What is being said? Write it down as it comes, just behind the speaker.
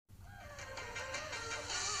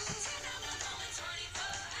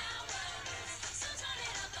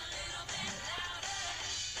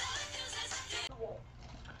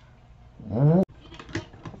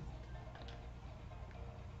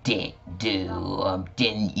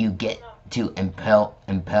Didn't you get to impel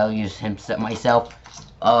himself myself?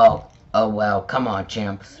 Oh well, come on,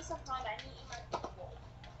 champs.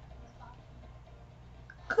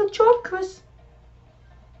 Good job, Chris.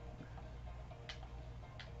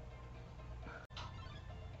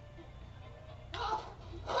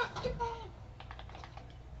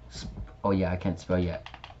 Oh yeah, I can't spell yet.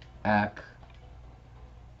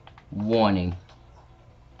 Warning.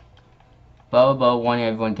 Blah blah blah, warning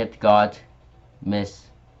everyone, get the guard. Miss.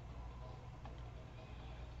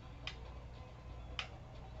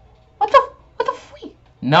 What the freak?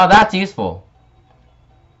 No, that's useful.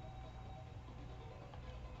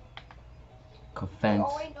 Offense.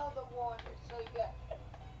 Oh, I know the one, so you get.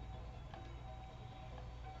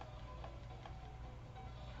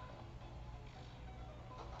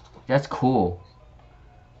 That's cool.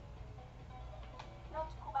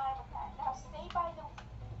 Now stay by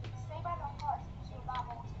the heart, because you're not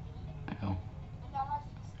going to be. Oh. And now let's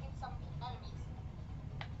just get some enemies.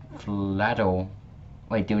 Flatto.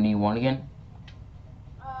 Wait, do we need one again?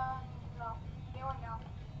 No. They won't know.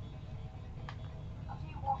 I'll tell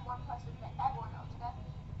you one person that everyone knows, okay?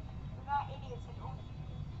 We're not idiots and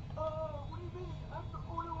what do you mean? I'm the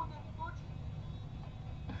only one that's watching.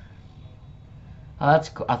 Oh, that's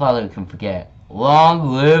cool. I thought we can forget.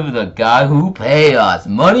 Long live the guy who pay us.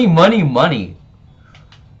 Money, money, money.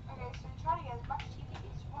 Okay, so try to get as much TP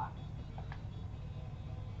as you want.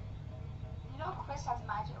 You know Chris has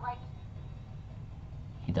magic, right?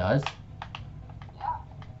 He does? Yeah.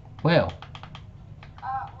 Well.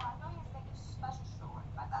 Well, I know he has like a special sword,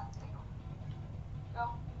 but that's big.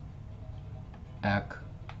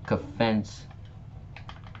 Go. Fence.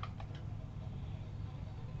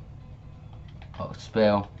 Oh,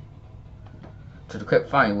 spell. So the quick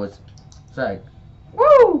find was like, woo!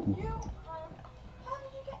 How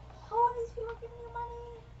did you get all these people giving you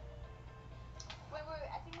money? Wait,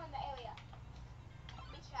 I think we're in the area. Let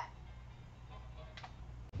me check.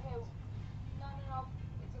 Okay, no.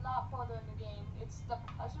 It's a lot further in the game. It's the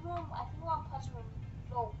puzzle room. I think we're on puzzle room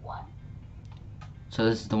floor 1. So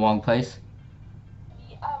this is the wrong place?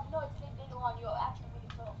 No, it's later on. You're actually really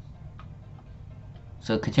close.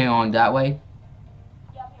 So continue on that way?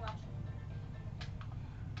 Yeah, pretty much.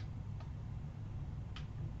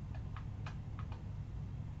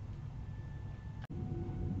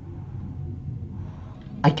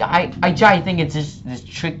 I try to think it's just this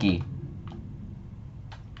tricky.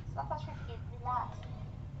 It's not that tricky. Relax.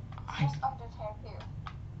 It's just Undertale here.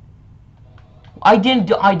 I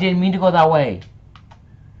didn't mean to go that way.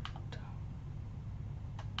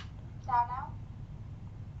 Down now?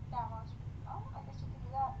 Downwards. Oh, I guess you can do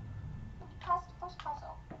that. Past the first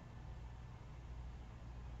puzzle.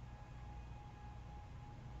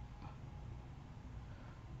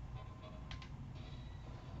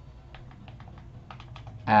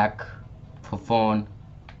 Perform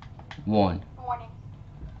 1. Warning.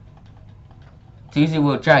 Susie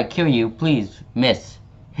will try to kill you. Please miss.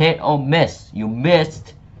 Hit or miss. You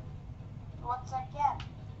missed. Once again.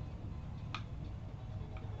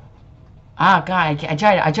 Ah, God, I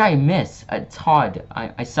try to miss. It's hard.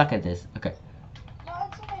 I suck at this. Okay. No,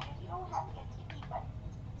 it's okay if you don't have to get TP, but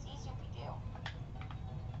it's easier if you do.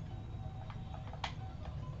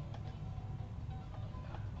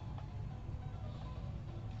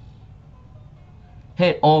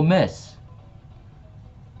 Hit or miss.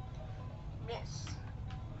 Miss.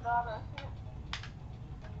 Not a hit.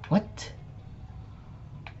 What?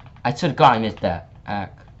 I swear to God I missed that.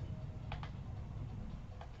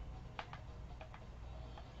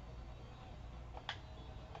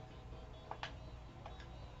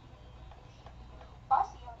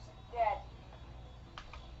 Bastion's dead.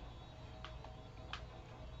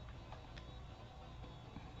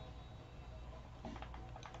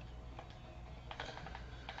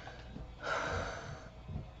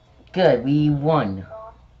 Good, we won.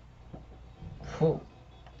 Gone.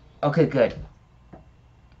 Okay, good.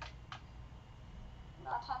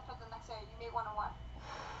 Now time for the next area. You may want to one.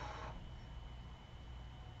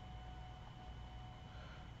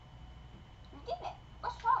 We did it.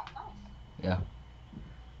 Let's try. Nice. Yeah.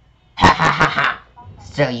 Ha ha ha ha!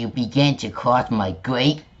 So you begin to cross my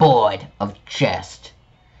great board of chest.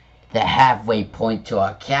 The halfway point to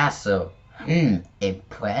our castle.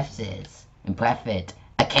 Impressive.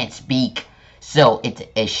 I can't speak, so it's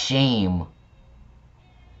a shame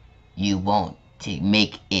you won't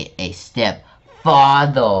make it a step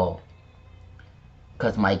farther.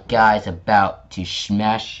 Cause my guy's about to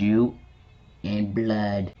smash you in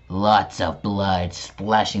blood. Lots of blood,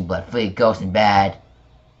 splashing blood, free ghosts and bad.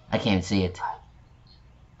 I can't see it.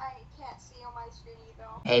 I can't see on my screen either.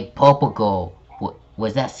 Hey, Popago,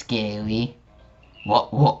 Was that scary?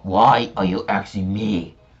 Why are you asking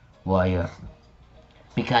me? Why,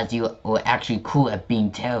 because you were actually cool at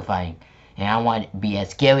being terrifying, and I want to be as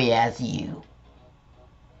scary as you.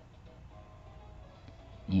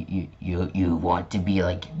 You want to be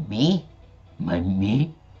like me?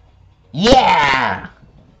 Me? Yeah!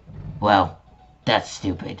 Well, that's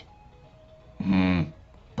stupid.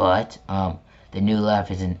 But, the new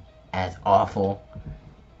life isn't as awful,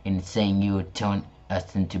 and saying you would turn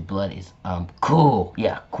us into blood is, cool.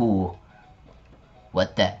 Yeah, cool.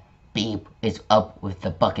 What the beep is up with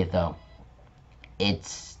the bucket, though?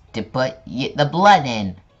 It's to put the blood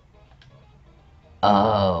in.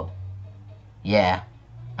 Oh. Yeah.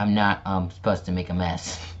 I'm not, supposed to make a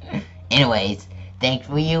mess. Anyways, thanks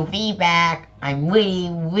for your feedback. I'm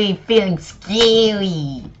really feeling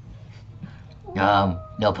scary.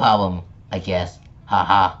 No problem, I guess.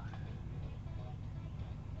 Haha.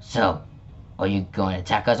 So, are you going to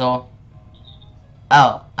attack us all?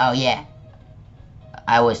 Oh yeah.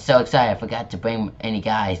 I was so excited I forgot to bring any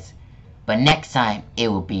guys. But next time, it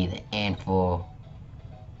will be the handful.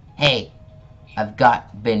 Hey, I've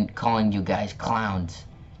been calling you guys clowns.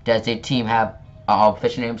 Does your team have an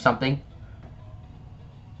official name or something?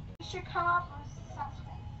 We should come up with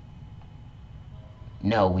something.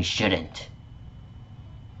 No, we shouldn't.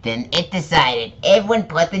 Then it decided everyone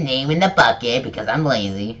put the name in the bucket because I'm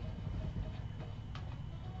lazy.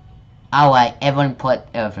 Alright, everyone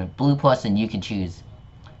put blue person you can choose.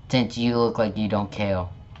 Since you look like you don't care.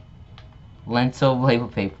 Lenso label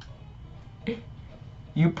paper.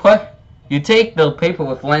 You take the paper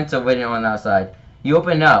with Lenso written on the outside. You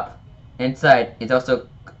open it up. Inside, it also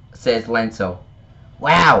says Lenso.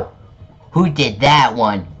 Wow! Who did that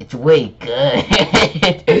one? It's way good.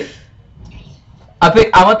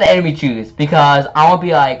 I want the enemy choose because I want to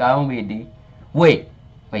be like, I want to be a D. Wait,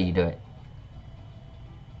 you do it.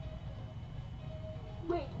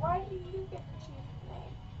 Wait, why do you get to choose the name?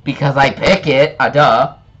 Because I pick it,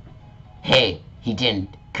 duh. Hey, he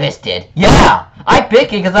didn't. Chris did. Yeah! I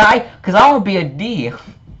pick it because I want to be a D.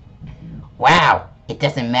 Wow, it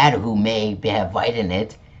doesn't matter who may have right in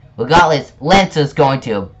it. Regardless, Lancer's going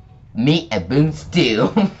to meet a boom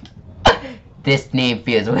stew. This name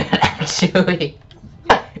feels weird, actually.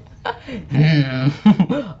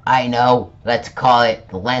 I know. Let's call it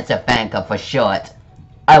the Lancer Fan Club for short.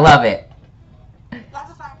 I love it.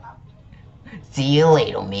 That's a fan club. See you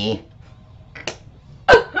later, me.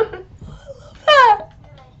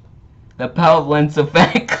 The power of Lancer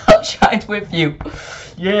Fan Club shines with you.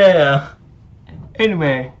 Yeah.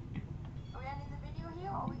 Anyway. Are we ending the video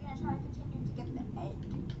here, or are we gonna try to continue to get the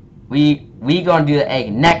egg? We gonna do the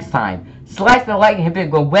egg next time. Slash the like and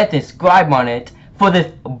hit the red subscribe on it for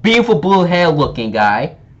this beautiful blue hair looking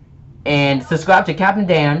guy. And subscribe to Captain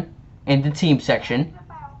Dan in the team section.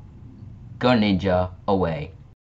 Go Ninja away.